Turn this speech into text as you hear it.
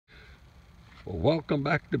Well, welcome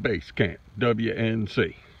back to base camp,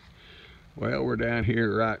 WNC. Well, we're down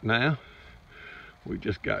here right now. We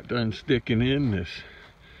just got done sticking in this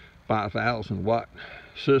 5,000 watt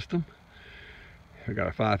system. We got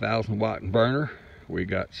a 5,000 watt inverter. We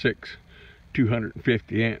got 6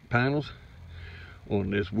 250 amp panels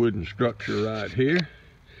on this wooden structure right here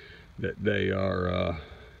that they are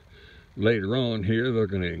later on here they're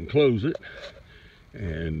going to enclose it,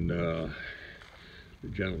 and the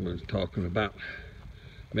gentleman's talking about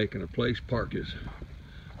making a place park his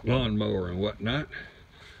lawnmower and whatnot,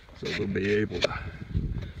 so they'll be able to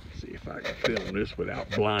see if I can film this without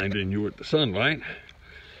blinding you with the sunlight.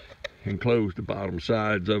 Enclose the bottom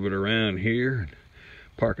sides of it around here and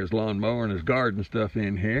park his lawnmower and his garden stuff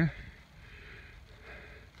in here.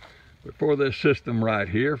 But for this system right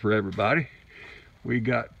here, for everybody, we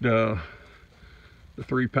got the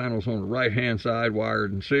 3 panels on the right hand side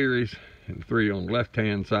wired in series and 3 on the left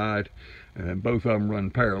hand side, and then both of them run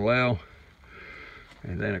parallel.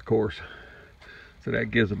 And then of course, so that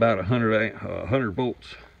gives about 100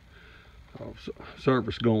 volts of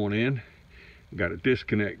service going in. Got a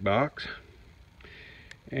disconnect box,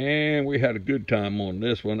 and we had a good time on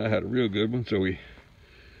this one. I had a real good one. So we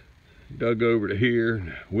dug over to here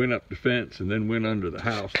and went up the fence and then went under the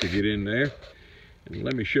house to get in there. And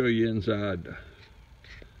let me show you inside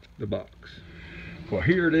the box. Well,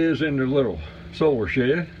 here it is in the little solar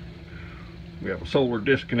shed. We have a solar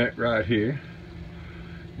disconnect right here.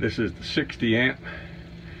 This is the 60 amp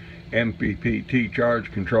MPPT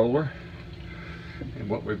charge controller. And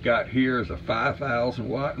what we've got here is a 5,000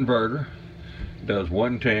 watt inverter. It does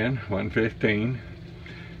 110, 115.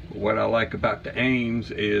 But what I like about the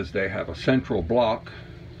Ames is they have a central block,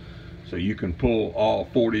 so you can pull all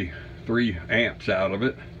 43 amps out of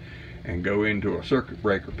it and go into a circuit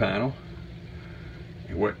breaker panel.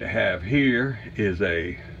 And what they have here is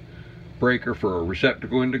a breaker for a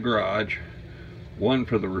receptacle in the garage, one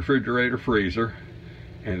for the refrigerator freezer,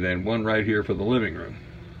 and then one right here for the living room.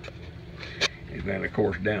 And then of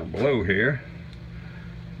course down below here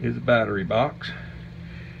is a battery box,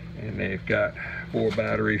 and they've got 4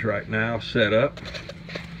 batteries right now set up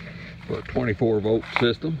for a 24 volt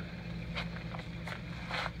system.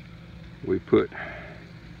 We put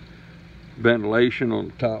ventilation on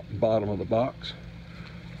the top and bottom of the box,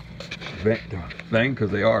 vent the thing,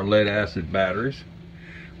 because they are lead acid batteries.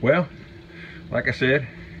 Well, like I said,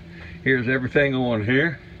 here's everything on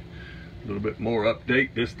here. A little bit more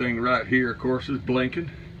update. This thing right here, of course, is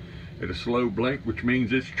blinking at a slow blink, which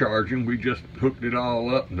means it's charging. We just hooked it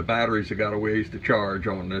all up, and the batteries have got a ways to charge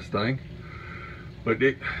on this thing. But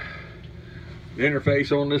the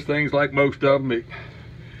interface on this thing's like most of them. It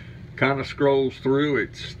kind of scrolls through.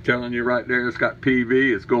 It's telling you right there it's got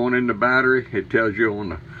PV. It's going in the battery. It tells you on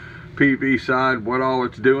the PV side what all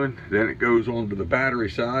it's doing. Then it goes on to the battery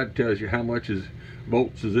side, tells you how much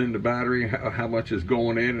volts is in the battery, how much is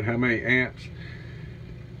going in, and how many amps,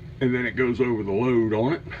 and then it goes over the load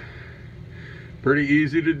on it. Pretty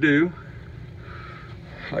easy to do.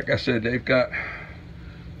 Like I said, they've got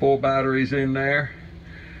 4 batteries in there.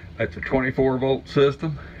 That's a 24 volt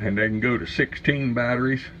system, and they can go to 16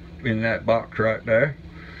 batteries in that box right there.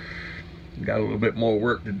 Got a little bit more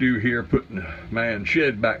work to do here putting the man's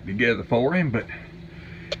shed back together for him, but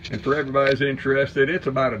and for everybody's interested, it's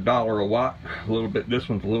about $1 a watt. A little bit. This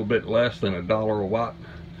one's a little bit less than $1 a watt.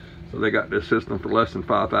 So they got this system for less than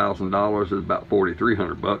 $5,000. It's about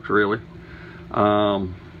 4,300 bucks, really.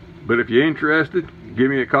 But if you're interested, give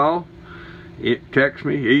me a call, text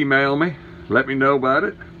me, email me, let me know about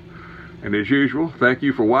it. And as usual, thank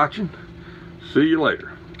you for watching. See you later.